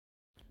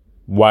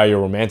why your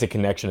romantic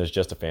connection is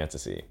just a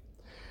fantasy.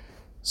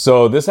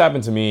 So this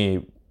happened to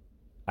me,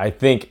 I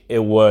think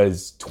it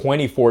was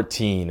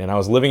 2014, and I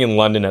was living in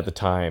London at the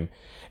time.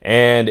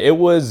 And it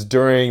was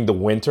during the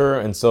winter,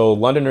 and so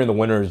London during the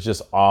winter is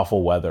just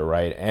awful weather,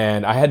 right?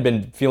 And I had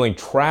been feeling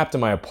trapped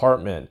in my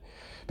apartment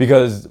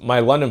because my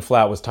London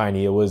flat was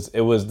tiny. It was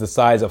the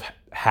size of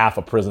half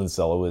a prison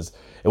cell. It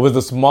was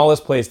the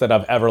smallest place that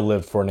I've ever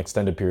lived for an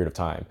extended period of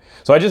time.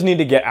 So I just needed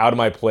to get out of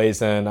my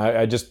place, and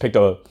I just picked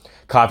a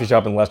coffee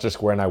shop in Leicester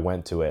Square and I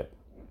went to it.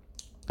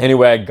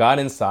 Anyway, I got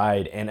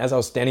inside, and as I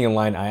was standing in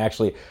line, I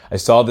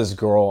saw this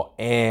girl,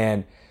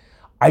 and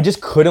I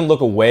just couldn't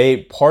look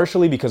away,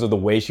 partially because of the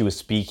way she was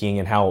speaking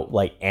and how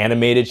like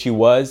animated she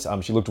was.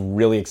 She looked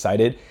really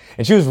excited,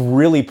 and she was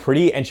really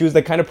pretty, and she was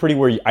the kind of pretty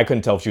where I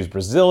couldn't tell if she was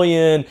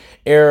Brazilian,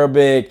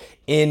 Arabic,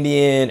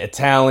 Indian,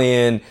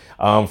 Italian,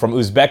 from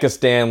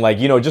Uzbekistan, like,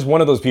 just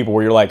one of those people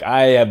where you're like,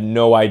 I have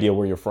no idea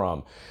where you're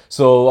from.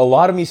 So a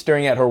lot of me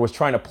staring at her was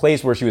trying to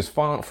place where she was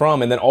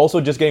from, and then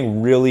also just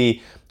getting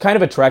really kind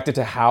of attracted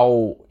to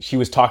how she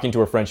was talking to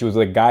her friend. She was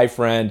a guy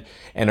friend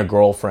and a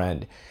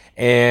girlfriend.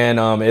 And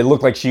it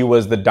looked like she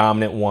was the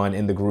dominant one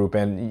in the group,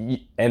 and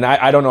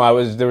I don't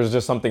know, there was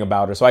just something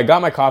about her. So I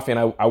got my coffee,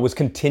 and I was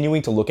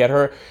continuing to look at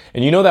her,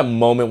 and you know that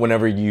moment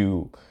whenever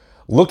you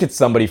look at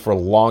somebody for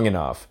long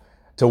enough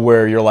to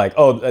where you're like,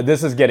 oh,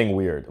 this is getting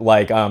weird.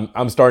 Like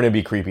I'm starting to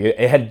be creepy.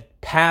 It had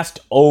passed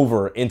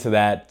over into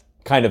that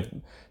kind of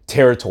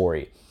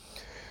territory.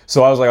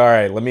 So I was like, all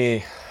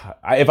right,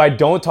 if I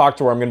don't talk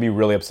to her, I'm going to be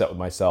really upset with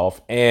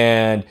myself.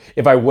 And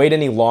if I wait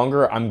any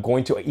longer, I'm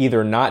going to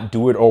either not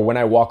do it, or when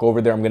I walk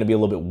over there, I'm going to be a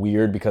little bit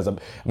weird because I'm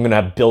going to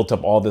have built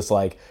up all this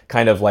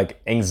kind of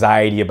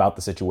anxiety about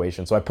the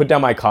situation. So I put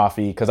down my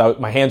coffee because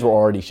my hands were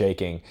already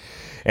shaking.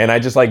 And I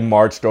just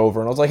marched over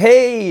and I was like,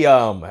 hey,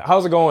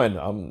 how's it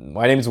going?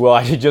 My name is Will.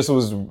 I just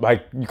was you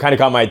kind of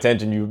caught my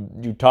attention.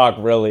 You talk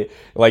really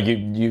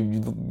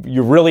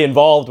you're really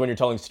involved when you're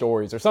telling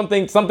stories or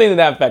something to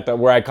that effect,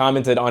 where I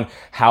commented on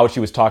how she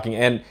was talking.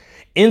 And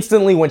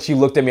instantly when she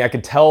looked at me, I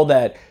could tell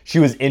that she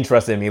was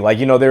interested in me.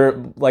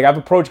 I've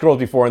approached girls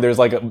before, and there's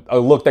a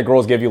look that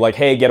girls give you,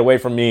 hey, get away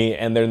from me.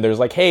 And then there's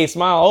hey,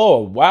 smile. Oh,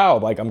 wow.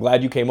 I'm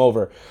glad you came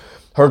over.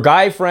 Her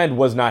guy friend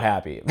was not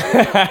happy.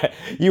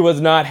 He was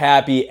not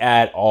happy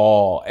at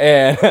all.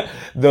 And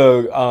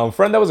the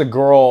friend that was a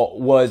girl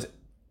was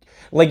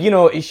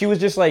she was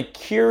just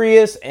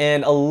curious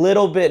and a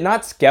little bit,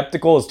 not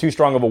skeptical is too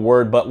strong of a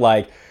word, but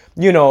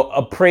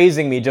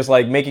appraising me, just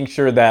making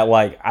sure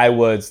that I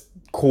was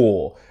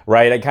cool,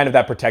 right? Kind of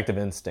that protective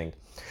instinct.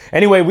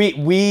 Anyway,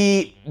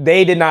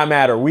 they did not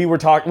matter. We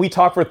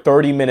talked for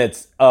 30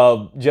 minutes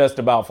of just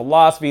about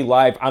philosophy,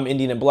 life. I'm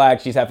Indian and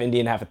black. She's half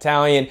Indian, half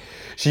Italian.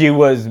 She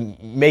was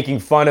making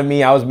fun of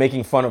me. I was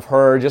making fun of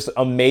her. Just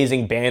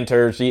amazing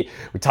banter. We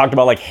talked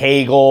about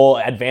Hegel,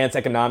 advanced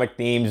economic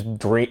themes,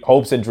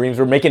 hopes and dreams.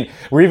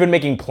 We're even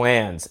making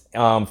plans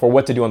for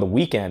what to do on the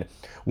weekend.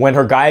 When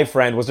her guy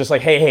friend was just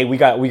hey, we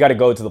got to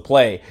go to the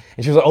play.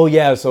 And she was like, oh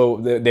yeah, so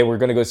they were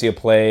going to go see a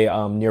play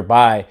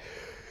nearby.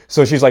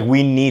 So she's like,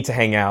 we need to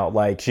hang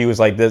out. She was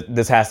like,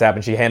 this has to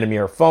happen. She handed me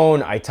her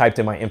phone. I typed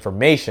in my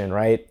information,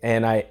 right?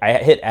 And I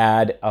hit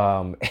add.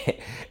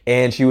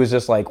 And she was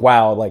just like,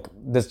 wow,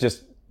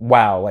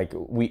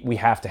 we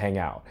have to hang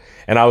out.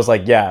 And I was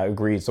like, yeah,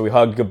 agreed. So we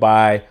hugged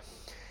goodbye.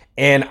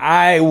 And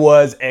I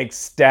was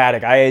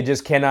ecstatic. I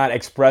just cannot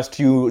express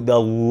to you the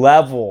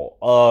level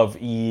of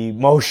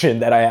emotion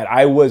that I had.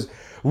 I was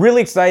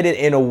really excited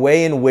in a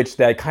way in which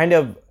that kind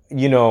of,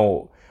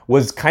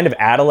 was kind of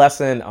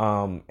adolescent,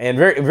 and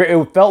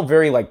it felt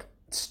very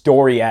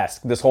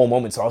story-esque, this whole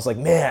moment. So I was like,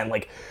 man,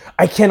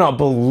 I cannot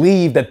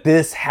believe that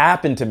this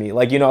happened to me.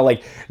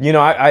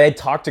 I had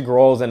talked to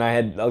girls, and I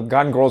had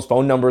gotten girls'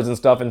 phone numbers and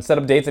stuff, and set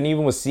up dates, and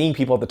even was seeing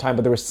people at the time,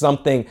 but there was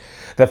something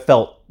that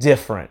felt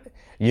different,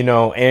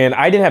 and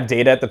I didn't have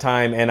data at the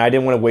time, and I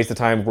didn't want to waste the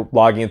time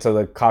logging into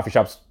the coffee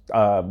shop's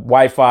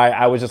Wi-Fi.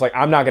 I was just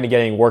I'm not going to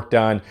get any work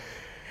done.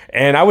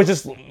 And I was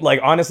just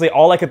honestly,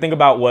 all I could think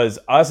about was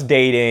us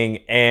dating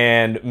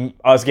and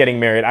us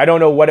getting married. I don't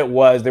know what it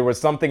was. There was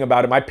something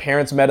about it. My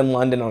parents met in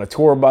London on a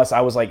tour bus.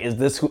 I was like, is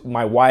this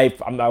my wife?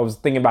 I was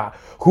thinking about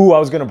who I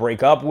was going to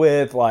break up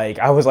with. I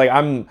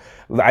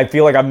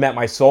feel like I've met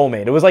my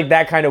soulmate. It was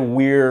that kind of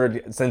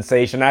weird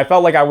sensation. I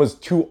felt like I was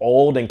too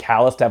old and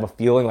callous to have a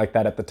feeling like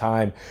that at the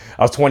time.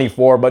 I was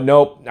 24, but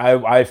nope,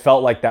 I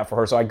felt like that for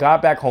her. So I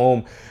got back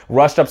home,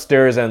 rushed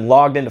upstairs, and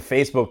logged into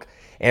Facebook.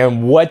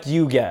 And what do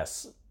you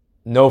guess?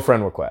 No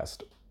friend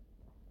request.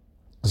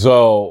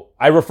 So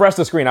I refreshed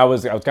the screen. I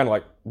was kind of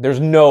like, there's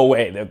no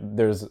way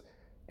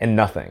and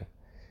nothing.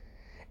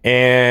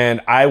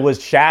 And I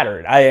was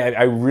shattered.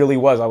 I really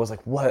was. I was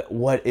like,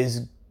 what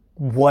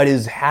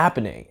is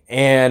happening?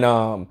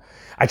 And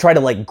I tried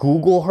to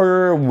Google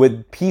her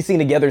with piecing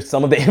together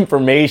some of the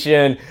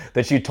information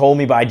that she told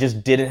me, but I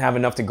just didn't have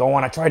enough to go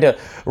on. I tried to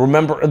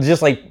remember,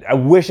 just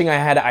wishing I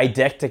had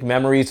eidetic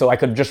memory so I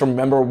could just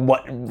remember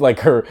what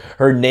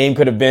her name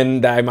could have been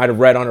that I might have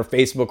read on her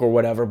Facebook or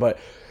whatever, but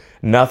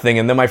nothing.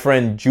 And then my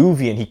friend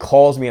Juvian, he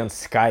calls me on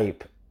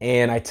Skype,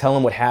 and I tell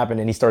him what happened,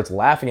 and he starts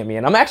laughing at me,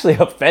 and I'm actually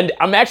offended.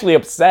 I'm actually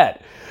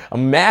upset.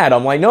 I'm mad.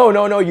 I'm like,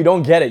 no, you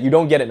don't get it. You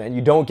don't get it, man.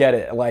 You don't get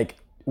it. Like,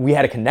 we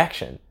had a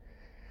connection.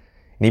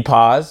 And he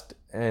paused,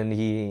 and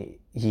he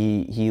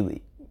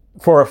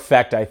for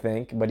effect, I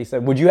think, but he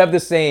said, would you have the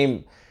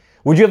same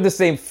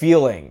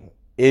feeling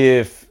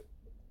if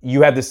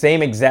you had the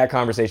same exact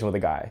conversation with a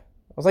guy?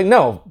 I was like,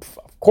 no,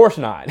 of course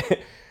not.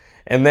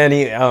 And then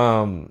he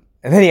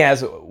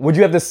asked, would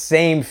you have the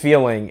same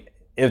feeling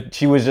if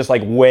she was just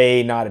like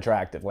way not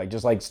attractive, like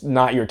just like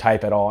not your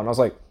type at all? And I was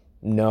like,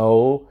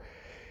 no.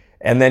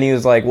 And then he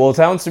was like, well, it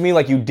sounds to me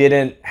like you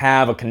didn't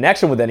have a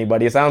connection with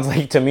anybody. It sounds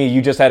like to me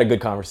you just had a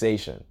good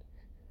conversation.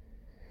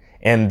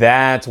 And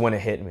that's when it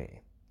hit me.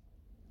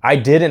 I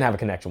didn't have a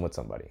connection with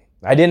somebody.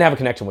 I didn't have a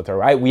connection with her,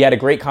 right? We had a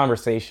great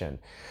conversation.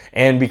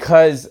 And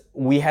because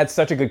we had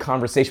such a good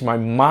conversation, my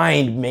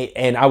mind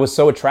and I was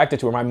so attracted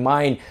to her, my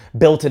mind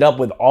built it up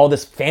with all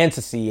this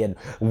fantasy and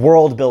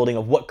world building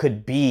of what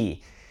could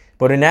be.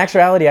 But in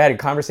actuality, I had a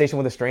conversation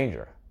with a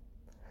stranger.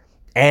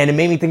 And it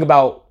made me think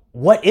about,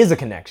 what is a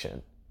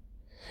connection?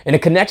 And a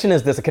connection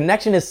is this. A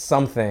connection is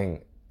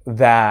something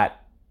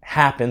that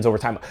happens over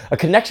time. A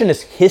connection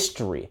is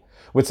history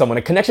with someone.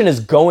 A connection is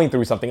going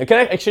through something. A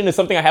connection is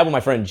something I have with my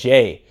friend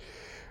Jay,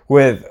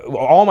 with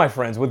all my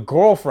friends, with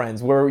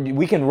girlfriends, where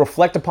we can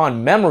reflect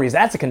upon memories.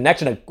 That's a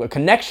connection. A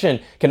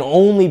connection can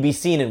only be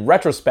seen in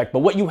retrospect. But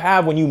what you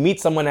have when you meet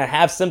someone and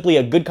have simply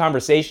a good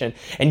conversation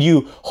and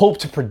you hope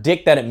to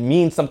predict that it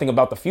means something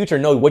about the future,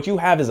 no, what you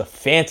have is a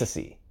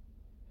fantasy.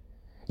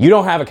 You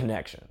don't have a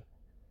connection.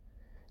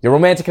 Your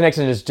romantic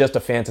connection is just a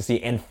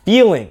fantasy, and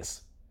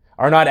feelings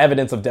are not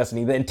evidence of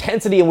destiny. The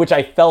intensity in which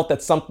I felt that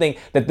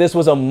this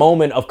was a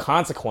moment of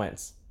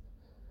consequence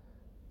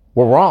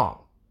were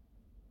wrong.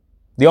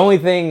 The only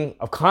thing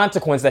of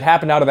consequence that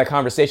happened out of that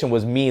conversation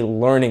was me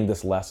learning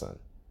this lesson.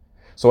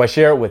 So I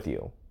share it with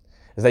you,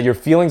 is that your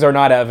feelings are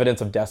not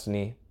evidence of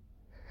destiny,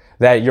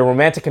 that your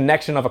romantic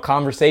connection of a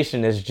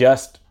conversation is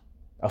just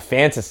a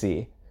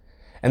fantasy,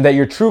 and that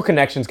your true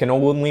connections can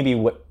only be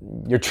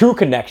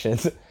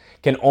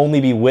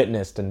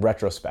witnessed in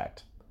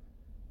retrospect.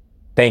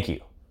 Thank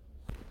you.